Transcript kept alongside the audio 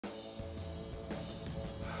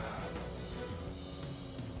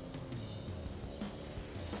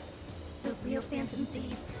Phantom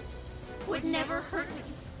Thieves would never hurt me.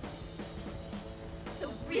 The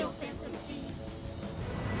real Phantom Thieves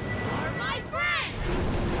are my friends!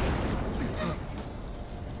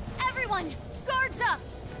 Everyone, guards up!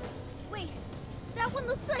 Wait, that one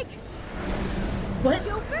looks like... What?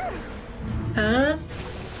 Joker? Huh?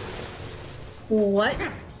 What?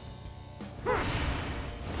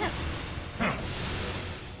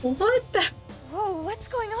 What the? Whoa, what's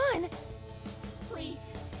going on? Please,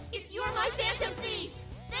 if you're my Phantom Thieves,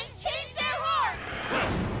 then change their heart!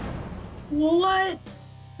 What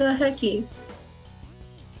the hecky?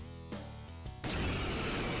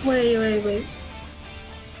 Wait.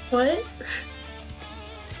 What?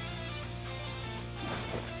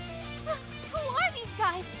 Who are these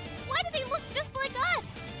guys? Why do they look just like us?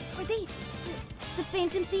 Are they the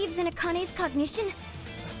Phantom Thieves in Akane's cognition?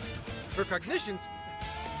 Her cognitions?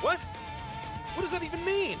 What? What does that even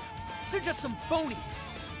mean? They're just some phonies.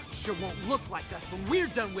 Sure won't look like us when we're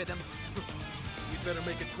done with them. We'd better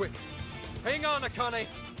make it quick. Hang on, Akane.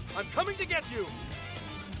 I'm coming to get you.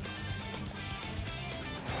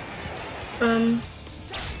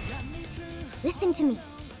 Listen to me.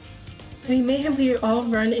 We may have you all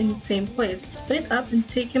run in the same place. Split up and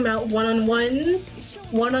take him out one-on-one.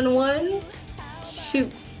 One-on-one?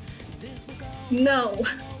 Shoot. No.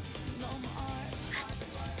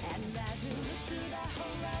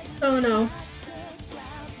 Oh no.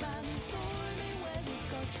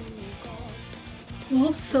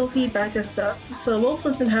 Wolf, Sophie back us up. So Wolf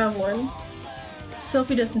doesn't have one.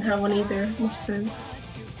 Sophie doesn't have one either. Makes sense.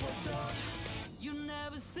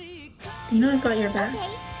 You know I've got your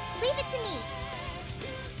backs. Okay, leave it to me.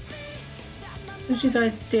 Don't you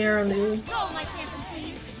guys dare lose. Go, my Phantom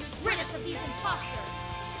Thieves! Rid us of these imposters!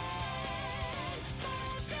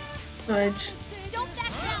 Fudge. Don't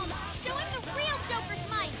back down! Show him the real Joker's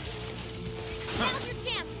might! Now's your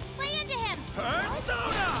chance! Play into him!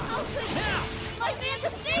 Persona! Oh, goodness! My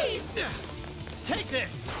Phantom Thieves! Take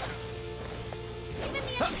this! Even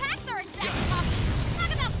the attacks are exact copy!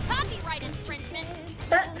 Talk about copyright infringement!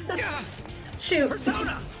 Shoot.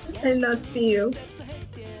 Persona! I did not see you.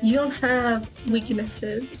 You don't have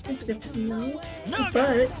weaknesses. It's good to know.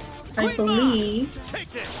 But I believe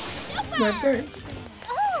Take this! we're burnt.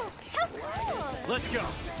 Oh, how cool! Let's go.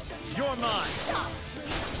 You're mine. Stop!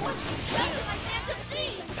 What's back to my Phantom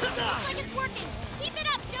Thieves? Looks like it's working! Keep it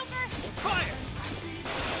up, Joker! Fire!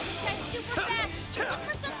 This guy's super fast! Look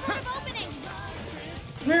for some sort of opening!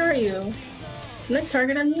 Where are you? Can I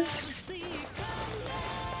target on you?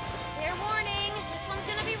 Fair warning, this one's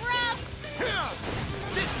gonna be rough!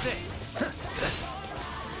 This is it!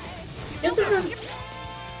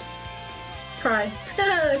 Cry.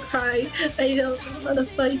 Cry. I don't know how to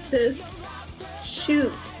fight this.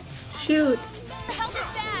 Shoot. Shoot. Your health is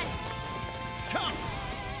bad! Come!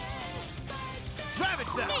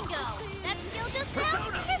 Ravage them! Bingo! That skill just passed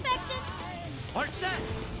Persona! perfection! Are set!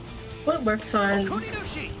 What works on?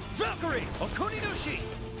 Okuninoshi! Valkyrie! Okuninoshi!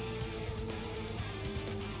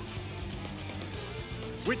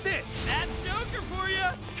 With this! That's Joker for you!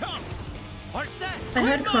 Come! Are set! I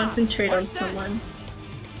had Grandma! concentrate Are on set! someone.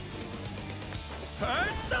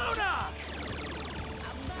 Persona!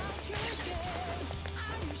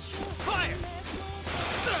 Fire!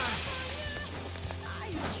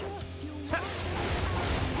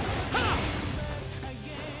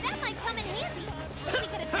 That might come in handy! Think we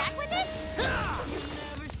could attack with it?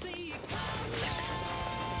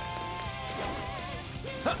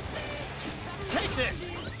 Take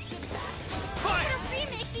this! Could Fire! a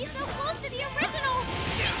remake be so close to the original?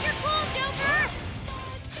 Think you're cool, Joker!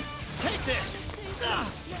 Take this!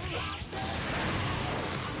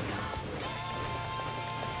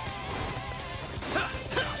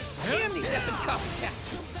 Damn these effing copycats!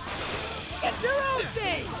 Get your own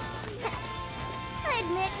thing! I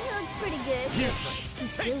admit, he looks pretty good. Useless! He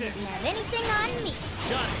still Take this! doesn't have anything on me.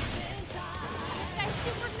 Got it! This guy's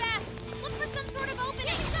super fast. Look for some sort of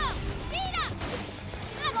opening. Go! Speed up!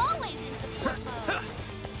 I'm always in support mode.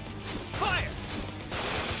 Fire!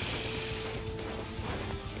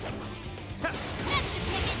 That's the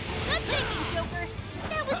ticket. Good thinking, Joker.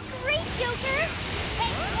 That was great, Joker.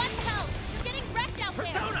 Hey, watch out. You're getting wrecked out there.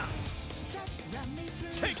 Persona!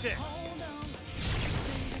 Take this!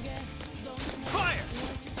 Fire!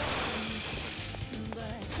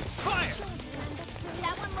 Fire!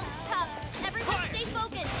 That one looks tough. Everyone Fire. stay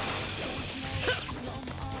focused.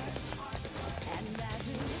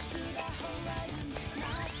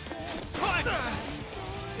 Fire!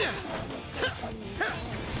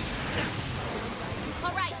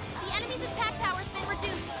 All right, the enemy's attack power's been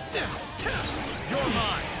reduced. You're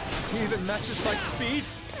mine! Even matches my speed?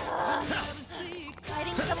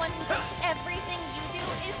 Fighting someone who does everything you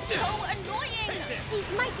is so annoying!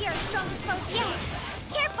 These might be our strongest foes yet.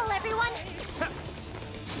 Careful, everyone!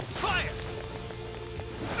 Fire!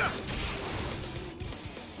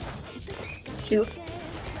 Shoot.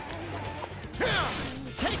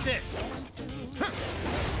 Take this!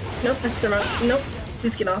 Nope, that's the wrong. Nope,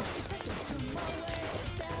 please get off.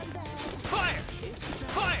 Fire!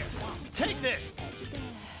 Fire! Take this!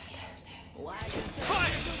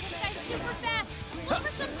 Fire! This guy's super fast! Look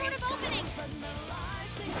for some sort of opening!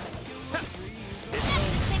 That's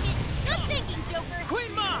the ticket! Good thinking, Joker!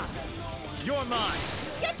 Queen Ma! You're mine!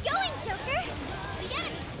 Good going, Joker! The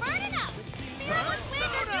enemy's burning up! Sphere looks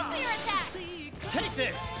weak or nuclear attack! Take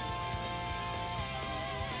this!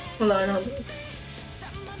 Hold on, hold on.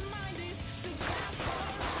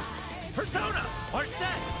 Persona! Are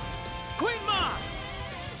set! Queen Ma!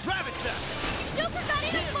 Ravage them! Joker got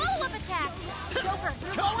in a follow-up attack! Joker,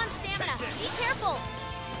 you're low on stamina! Be careful!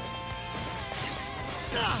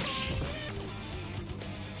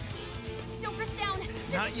 Joker's down! This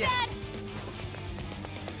Not is yet. bad!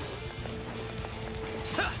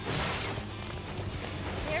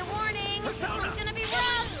 Fair warning! This Persona! one's gonna be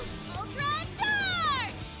rough! Ultra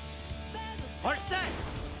charge! Are set!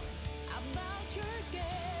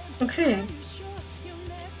 Okay.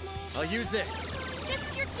 I'll use this. This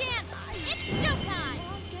is your chance! It's showtime!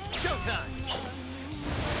 Showtime!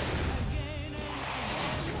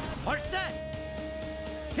 Are set!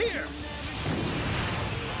 Here!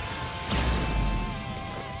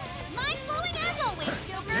 Mind-blowing as always,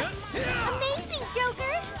 Joker! Amazing,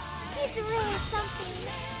 Joker! He's really something.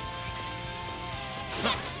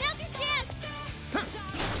 Yes, now's your chance!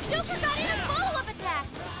 Joker got in a follow-up attack!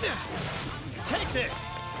 Take this!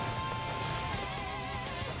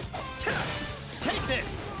 Take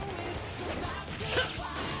this!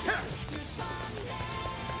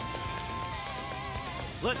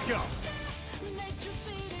 Let's go!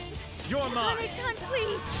 You're mine! Akane-chan,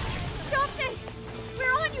 please! Stop this!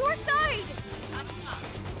 We're on your side!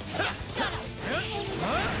 Yes, shut up!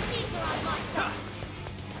 These are on my side!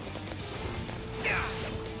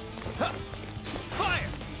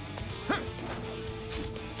 Fire!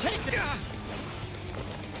 Take it!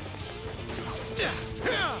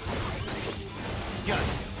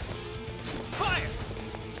 Gotcha! Fire!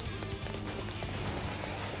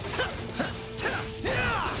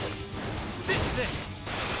 This is it!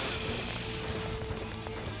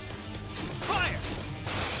 Fire!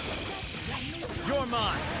 You're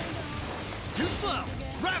mine! Too slow!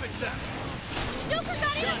 Ravage them! Joker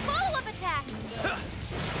got in a follow-up attack!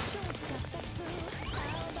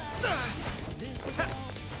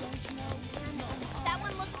 That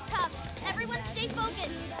one looks tough. Everyone stay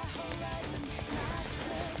focused.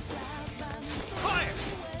 Fire!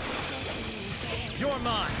 You're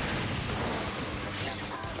mine!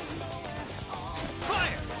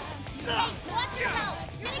 Fire! Hey, watch yourself!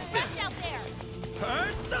 You're getting wrecked out there!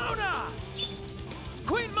 Persona!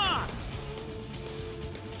 Queen Ma!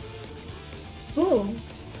 Ooh.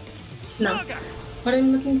 No. Bugger! What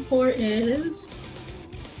I'm looking for is.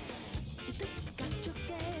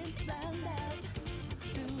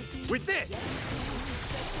 With this!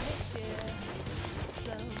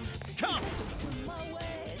 Come!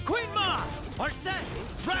 Queen Ma! Are set!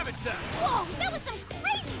 Ravage them! Whoa, that was some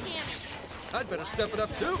crazy damage! I'd better step it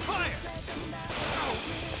up too! Fire!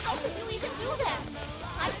 How could you even do that?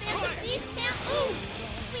 I Phantom Thieves can't move!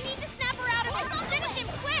 We need to snap her out of it! Finish him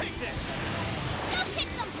quick! Take this! Go kick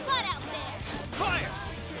some butt out there! Fire!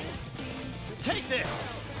 Take this!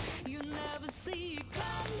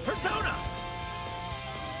 Persona!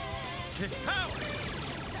 This power!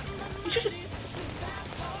 You just.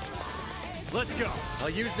 Let's go! I'll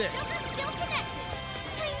use this! Joker's still connected!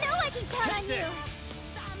 I know I can count Take on this! you!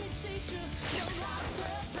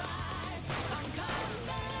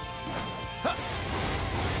 Ha!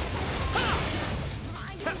 Ha!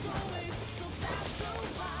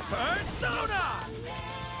 Persona!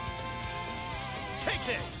 Take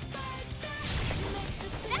this!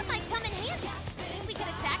 That might come in handy! Think we could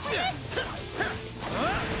attack with it?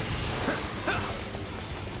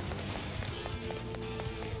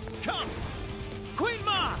 Come! Queen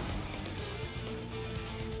Ma!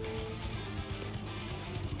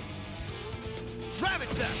 Ravage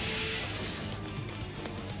them!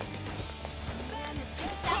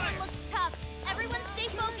 That one looks tough. Everyone stay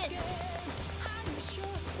focused.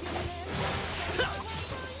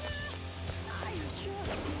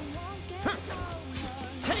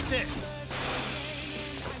 Take this!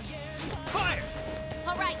 Fire!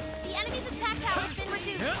 All right, the enemy's attack power has been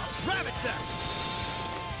reduced. Ravage them!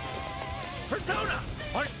 Persona!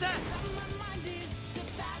 Are set!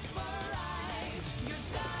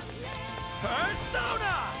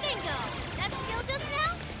 Persona! Bingo! That skill just now?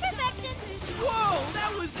 Perfection! Whoa,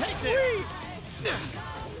 that was sweet!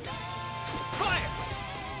 Fire!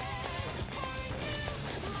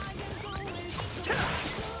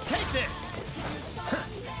 Take this!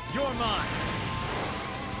 You're mine!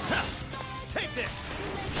 Take this!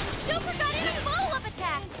 Joker got in a follow-up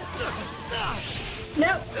attack!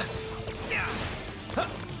 No.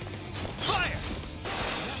 Fire!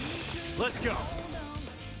 Let's go!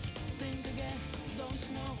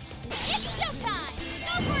 It's showtime!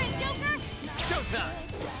 Go for it, Joker! Showtime!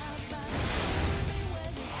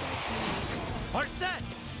 Are set!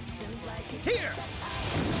 Here!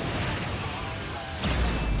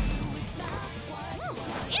 Ooh,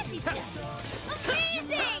 fancy step!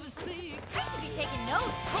 Amazing! I should be taking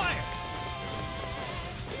notes. Fire!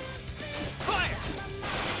 Fire!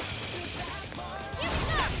 Here we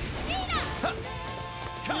go! Nina! Come!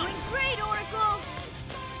 Doing great, Oracle!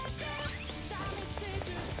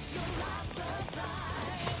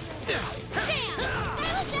 Damn!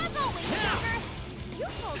 Stylish as always, Joker! You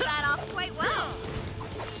pulled that off quite well.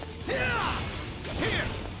 Here!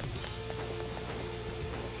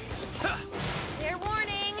 Fair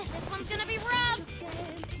warning, this one's gonna be rough.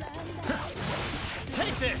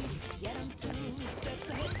 Take this!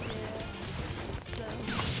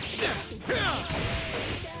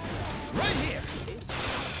 Right here!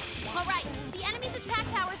 All right, the enemy's attack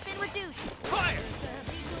power's been reduced. Fire!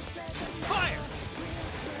 Fire!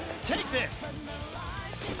 Take this!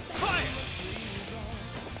 Fire!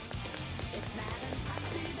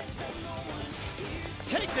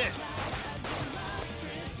 Take this!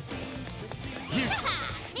 Useless!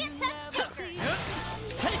 Can't touch Joker.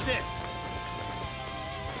 Take this!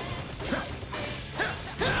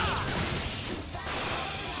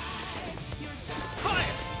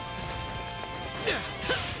 Fire!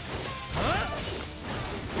 Huh?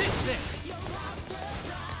 This is it!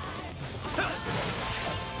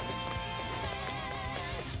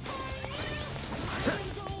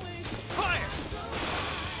 Fire!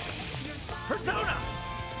 Persona!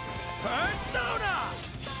 Persona!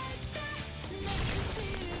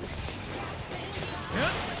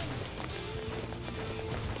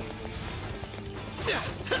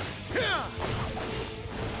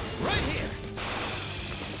 Right here!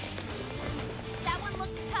 That one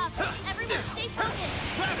looks tough. Everyone stay focused.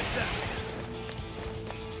 Ravage them!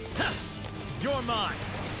 You're mine!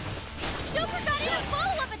 Joker got in a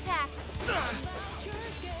follow-up attack.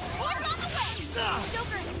 Order on the way.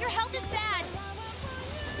 Joker, your health is bad.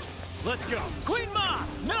 Let's go! Queen Ma!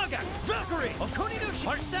 Naga! Valkyrie! Akane!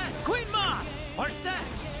 Are set! Queen Ma! Are set!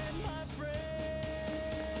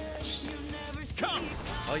 Come!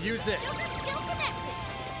 I'll use this! Joker skill connected.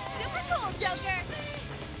 Super cool, Joker.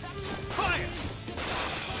 Fire!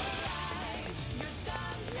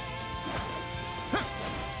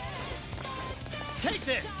 Take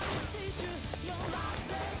this!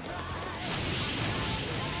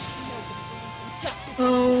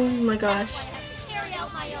 Oh my gosh. Carry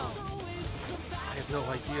out my own. I had no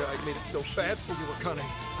idea I'd made it so bad for you, Akane.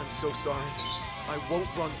 I'm so sorry. I won't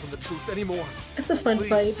run from the truth anymore. It's a fun Please,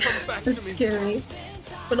 fight. come back to It's me. scary.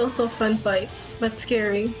 But also a fun fight. But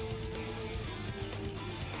scary.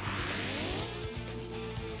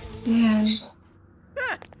 Man.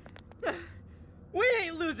 We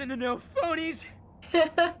ain't losing to no phonies!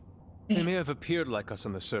 They may have appeared like us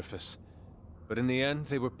on the surface, but in the end,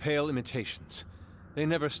 they were pale imitations. They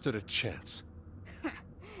never stood a chance.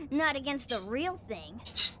 Not against the real thing.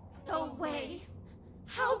 No way.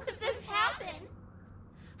 How could this happen?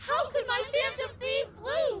 How could my Phantom Thieves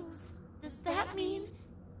lose? Does that mean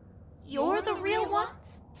you're the real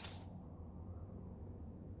ones?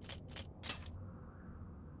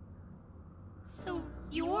 So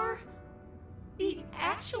you're the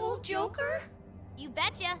actual Joker? You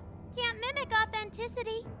betcha. Can't mimic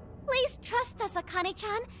authenticity. Please trust us,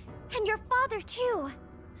 Akane-chan. And your father, too.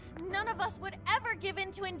 None of us would ever give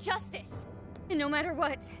in to injustice. And no matter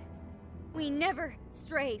what, we never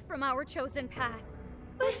stray from our chosen path.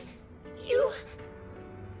 But you...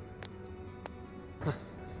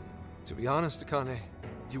 To be honest, Akane,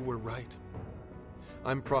 you were right.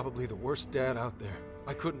 I'm probably the worst dad out there.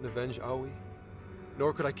 I couldn't avenge Aoi,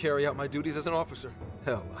 nor could I carry out my duties as an officer.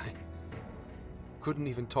 Hell, I couldn't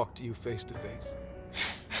even talk to you face to face.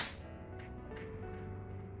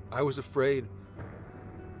 I was afraid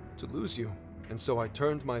to lose you, and so I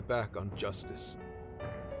turned my back on justice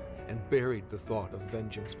and buried the thought of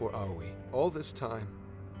vengeance for Aoi. All this time,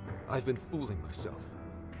 I've been fooling myself,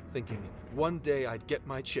 thinking one day I'd get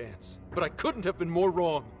my chance, but I couldn't have been more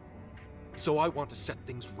wrong. So I want to set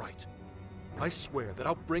things right. I swear that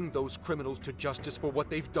I'll bring those criminals to justice for what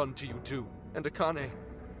they've done to you too. And Akane,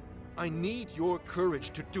 I need your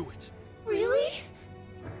courage to do it. Really?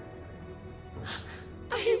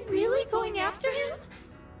 Are you really going after him?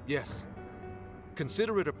 Yes.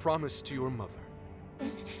 Consider it a promise to your mother.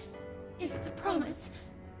 Then, if it's a promise,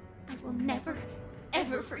 I will never,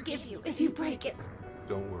 ever forgive you if you break it.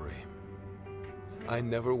 Don't worry. I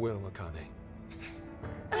never will, Akane.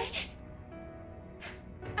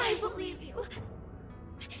 I believe you.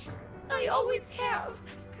 I always have.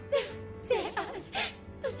 Dad.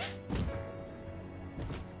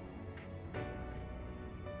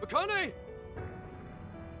 Akane!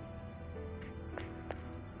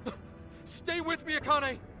 Stay with me,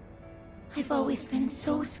 Akane! I've always been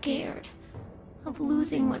so scared of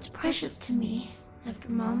losing what's precious to me. After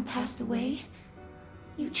Mom passed away,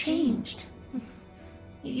 you changed.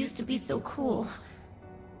 You used to be so cool.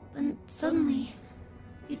 Then suddenly,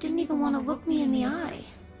 you didn't even want to look me in the eye.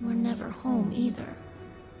 You were never home either.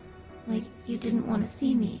 Like you didn't want to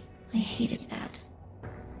see me. I hated that.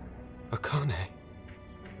 Akane.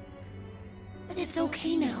 But it's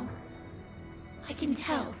okay now. I can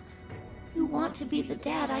tell. You want to be the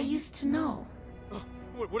dad I used to know.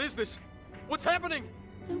 What is this? What's happening?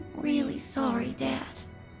 I'm really sorry, Dad.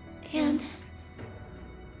 And...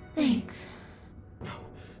 thanks. No.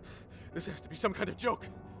 This has to be some kind of joke.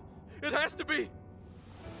 It has to be!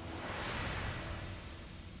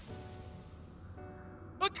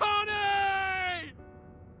 Akane!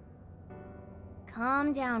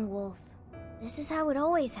 Calm down, Wolf. This is how it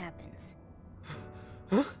always happens.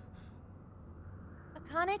 Huh?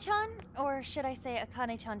 Akane-chan, or should I say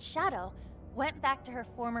Akane-chan's shadow, went back to her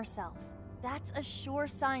former self. That's a sure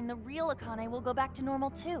sign the real Akane will go back to normal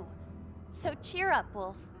too. So cheer up,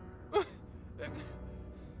 Wolf.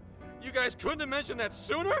 You guys couldn't have mentioned that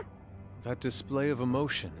sooner? That display of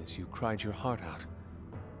emotion as you cried your heart out.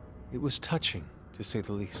 It was touching, to say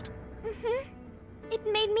the least. Mm-hmm.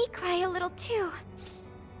 It made me cry a little too.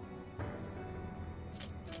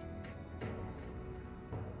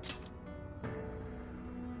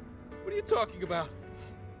 What are you talking about?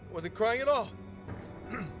 I wasn't crying at all.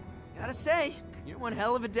 Gotta say, you're one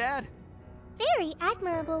hell of a dad. Very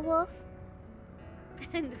admirable, Wolf.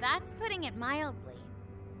 And that's putting it mildly.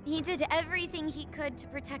 He did everything he could to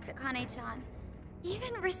protect Akane-chan,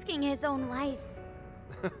 even risking his own life.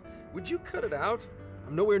 Would you cut it out?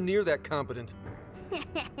 I'm nowhere near that competent.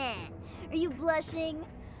 Are you blushing?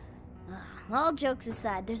 All jokes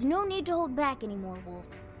aside, there's no need to hold back anymore, Wolf.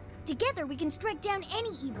 Together we can strike down any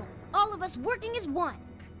evil, all of us working as one.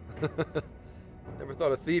 Never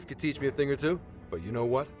thought a thief could teach me a thing or two. But you know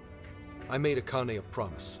what? I made Akane a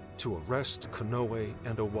promise to arrest Konoe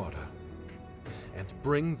and Owada and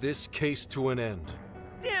bring this case to an end.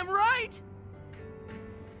 Damn right!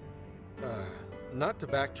 Not to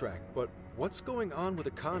backtrack, but what's going on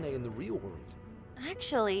with Akane in the real world?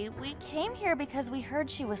 Actually, we came here because we heard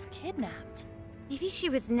she was kidnapped. Maybe she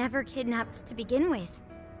was never kidnapped to begin with.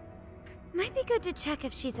 Might be good to check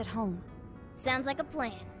if she's at home. Sounds like a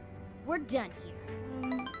plan. We're done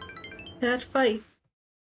here. That fight.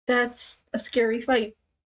 That's a scary fight.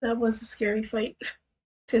 That was a scary fight.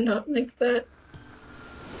 Did not like that.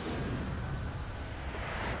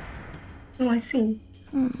 Oh, I see.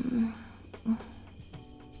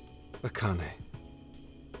 Akane.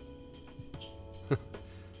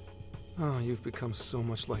 Oh, you've become so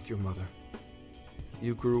much like your mother.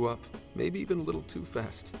 You grew up, maybe even a little too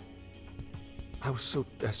fast. I was so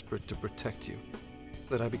desperate to protect you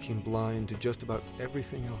that I became blind to just about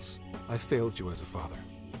everything else. I failed you as a father.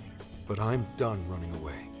 But I'm done running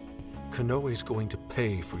away. Konoe's going to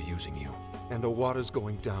pay for using you, and Owada's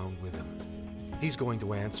going down with him. He's going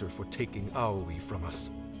to answer for taking Aoi from us.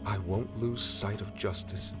 I won't lose sight of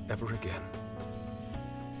justice ever again.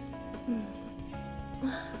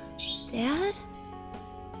 Dad?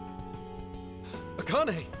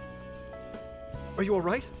 Akane! Are you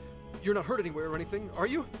alright? You're not hurt anywhere or anything, are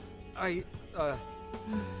you? I'm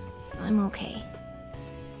okay.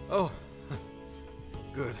 Oh.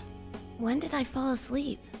 Good. When did I fall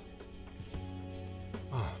asleep?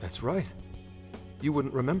 Oh, that's right. You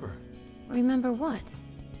wouldn't remember. Remember what?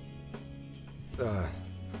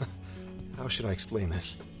 How should I explain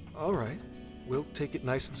this? Alright, we'll take it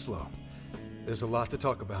nice and slow. There's a lot to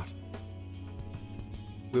talk about.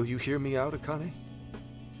 Will you hear me out, Akane?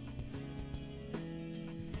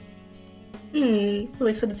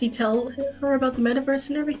 Wait, so does he tell her about the metaverse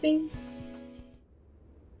and everything?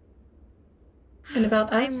 And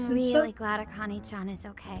about us I'm and really stuff? glad Akane-chan is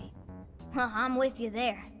okay. Well, I'm with you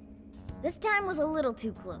there. This time was a little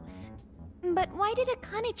too close. But why did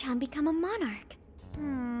Akane-chan become a monarch?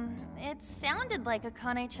 It sounded like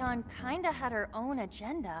Akane-chan kinda had her own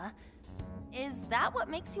agenda. Is that what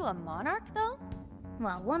makes you a monarch, though?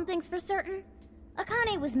 Well, one thing's for certain.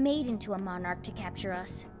 Akane was made into a monarch to capture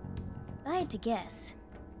us. If I had to guess,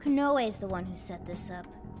 Konoe's the one who set this up.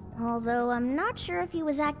 Although I'm not sure if he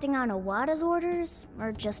was acting on Owada's orders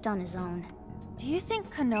or just on his own. Do you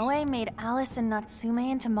think Konoe made Alice and Natsume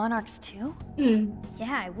into monarchs too?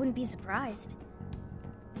 Yeah, I wouldn't be surprised.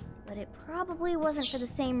 But it probably wasn't for the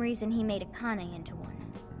same reason he made Akane into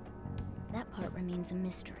one. That part remains a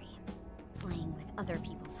mystery. Playing with other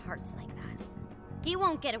people's hearts like that. He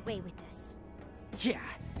won't get away with this. Yeah,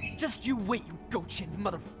 just you wait, you goat-chin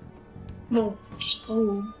mother... Oh.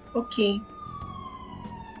 Oh, okay.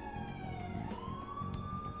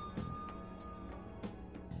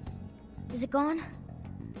 Is it gone?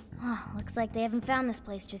 Oh, looks like they haven't found this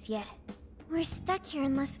place just yet. We're stuck here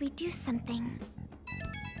unless we do something.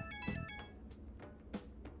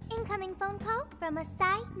 Incoming phone call from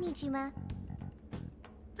Asai Nijima.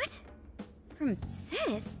 What? From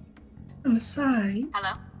Sis? I'm aside.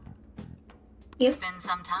 Hello? Yes. It's been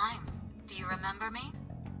some time. Do you remember me?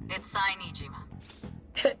 It's Sai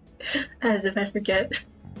Nijima. As if I forget.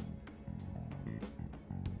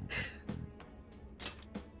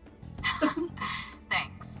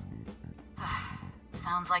 Thanks.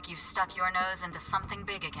 Sounds like you've stuck your nose into something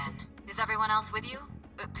big again. Is everyone else with you?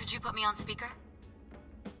 Could you put me on speaker?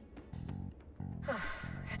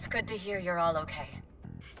 It's good to hear you're all okay.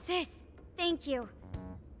 Sis, thank you.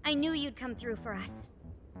 I knew you'd come through for us.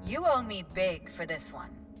 You owe me big for this one.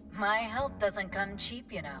 My help doesn't come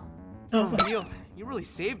cheap, you know. For real, you really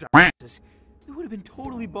saved our asses. We would have been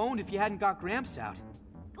totally boned if you hadn't got Gramps out.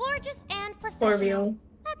 Gorgeous and For professional. real.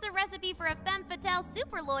 That's a recipe for a femme fatale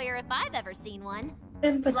super lawyer if I've ever seen one.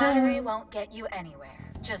 Flattery won't get you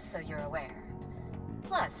anywhere, just so you're aware.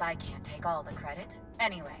 Plus, I can't take all the credit.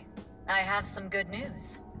 Anyway, I have some good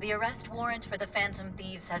news. The arrest warrant for the Phantom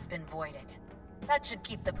Thieves has been voided. That should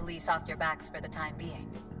keep the police off your backs for the time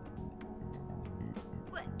being.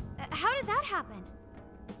 What? How did that happen?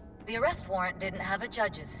 The arrest warrant didn't have a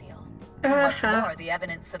judge's seal. What's more, the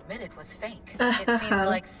evidence submitted was fake. It seems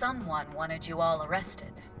like someone wanted you all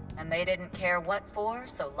arrested, and they didn't care what for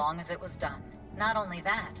so long as it was done. Not only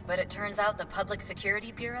that, but it turns out the Public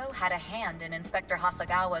Security Bureau had a hand in Inspector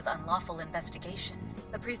Hasagawa's unlawful investigation.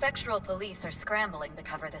 The prefectural police are scrambling to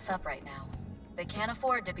cover this up right now. They can't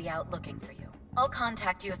afford to be out looking for you. I'll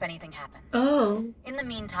contact you if anything happens. Oh. In the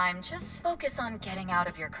meantime, just focus on getting out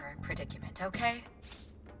of your current predicament, okay?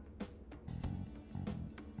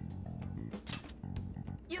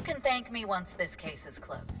 You can thank me once this case is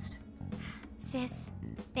closed. Sis,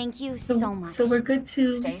 thank you so much. So we're good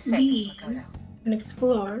to Stay safe, leave Makoto. and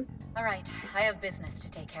explore. All right, I have business to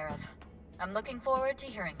take care of. I'm looking forward to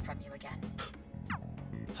hearing from you again.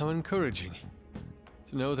 How encouraging.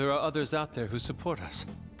 To know there are others out there who support us.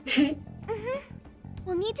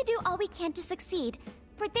 We'll need to do all we can to succeed,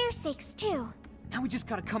 for their sakes too. Now we just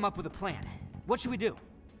gotta come up with a plan. What should we do?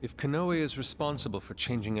 If Konoe is responsible for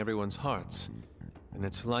changing everyone's hearts, then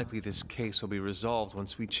it's likely this case will be resolved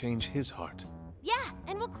once we change his heart. Yeah,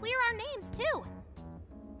 and we'll clear our names too.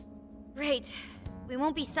 Right. We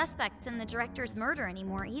won't be suspects in the director's murder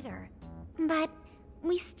anymore either. But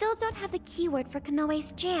we still don't have the keyword for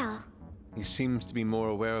Konoe's jail. He seems to be more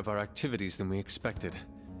aware of our activities than we expected.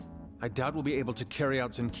 I doubt we'll be able to carry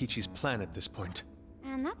out Zenkichi's plan at this point.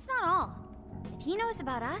 And that's not all. If he knows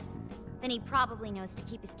about us, then he probably knows to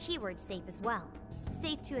keep his keyword safe as well.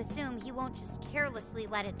 Safe to assume he won't just carelessly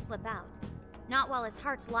let it slip out. Not while his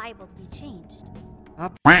heart's liable to be changed.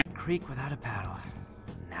 Up the creek without a paddle.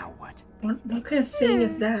 Now what? What kind of saying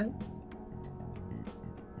is that?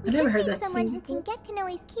 I never heard that someone saying. who can get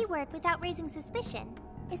Konoe's keyword without raising suspicion.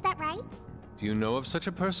 Is that right? Do you know of such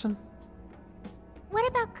a person? What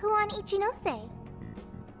about Kuon Ichinose?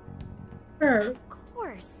 Her. Of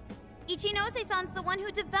course. Ichinose-san's the one who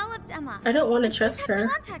developed Emma. I don't want to And trust she's had her.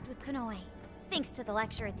 contact with Konoe, thanks to the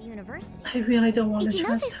lecture at the university. I really don't want to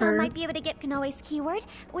trust Ichinose-san her. might be able to get Konoe's keyword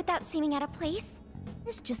without seeming out of place.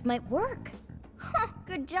 This just might work.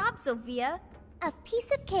 Good job, Sophia. A piece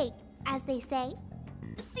of cake, as they say.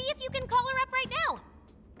 See if you can call her up right now.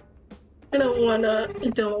 I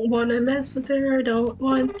don't wanna mess with her. I don't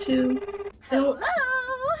want to. Hello?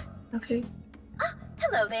 Okay.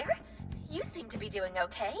 Hello there. You seem to be doing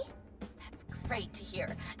okay. That's great to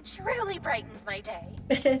hear. Truly brightens my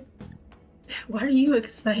day. Why are you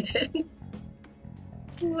excited?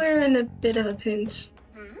 We're in a bit of a pinch.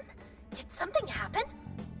 Did something happen?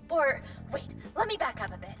 Or, wait, let me back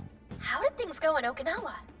up a bit. How did things go in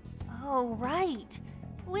Okinawa? Oh, right.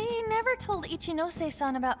 We never told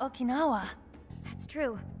Ichinose-san about Okinawa. It's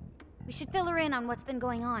true. We should fill her in on what's been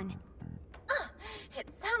going on. Oh,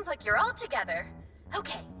 it sounds like you're all together.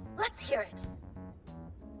 Okay, let's hear it.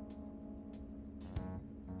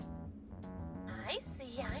 I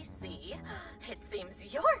see. It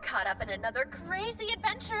seems you're caught up in another crazy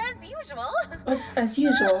adventure as usual. As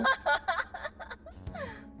usual.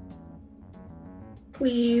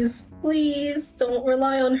 Please, please don't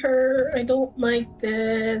rely on her. I don't like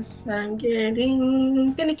this. I'm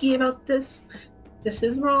getting finicky about this. This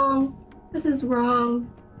is wrong. This is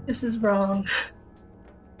wrong. This is wrong.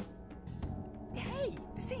 Hey,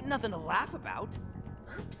 this ain't nothing to laugh about.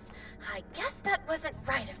 Oops, I guess that wasn't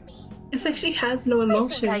right of me. It's like she has no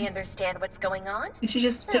emotions. I think I understand what's going on. And she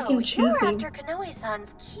just pick So and choosing. you're after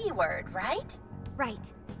Kanoe-san's keyword, right?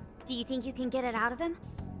 Right. Do you think you can get it out of him?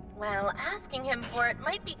 Well, asking him for it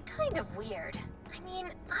might be kind of weird. I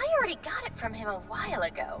mean, I already got it from him a while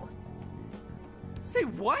ago. Say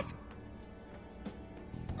what?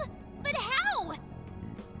 But how?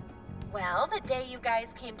 Well, the day you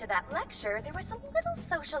guys came to that lecture, there was a little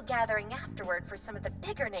social gathering afterward for some of the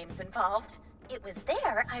bigger names involved. It was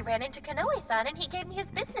there I ran into Kanoe-san and he gave me his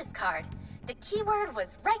business card. The keyword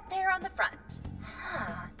was right there on the front.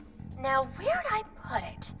 Huh. Now, where'd I put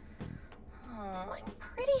it? I'm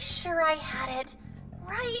pretty sure I had it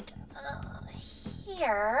right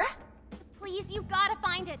here. Please, you gotta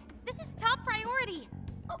find it. This is top priority.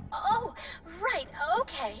 Oh, right,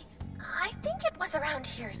 okay. I think it was around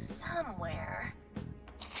here somewhere.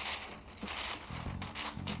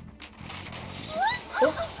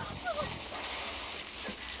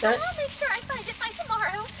 I'll make sure I find it by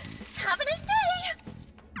tomorrow. Have a nice day!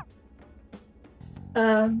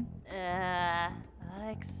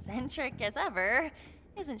 Eccentric as ever,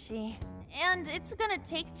 isn't she? And it's gonna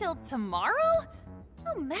take till tomorrow?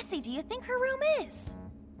 How messy do you think her room is?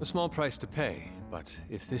 A small price to pay, but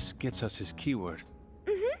if this gets us his keyword...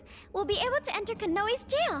 We'll be able to enter Kanoe's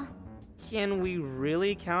jail. Can we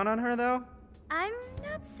really count on her, though? I'm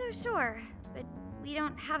not so sure, but we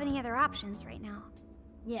don't have any other options right now.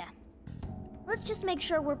 Yeah. Let's just make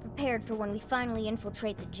sure we're prepared for when we finally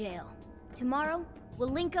infiltrate the jail. Tomorrow, we'll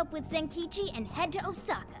link up with Zenkichi and head to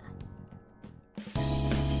Osaka.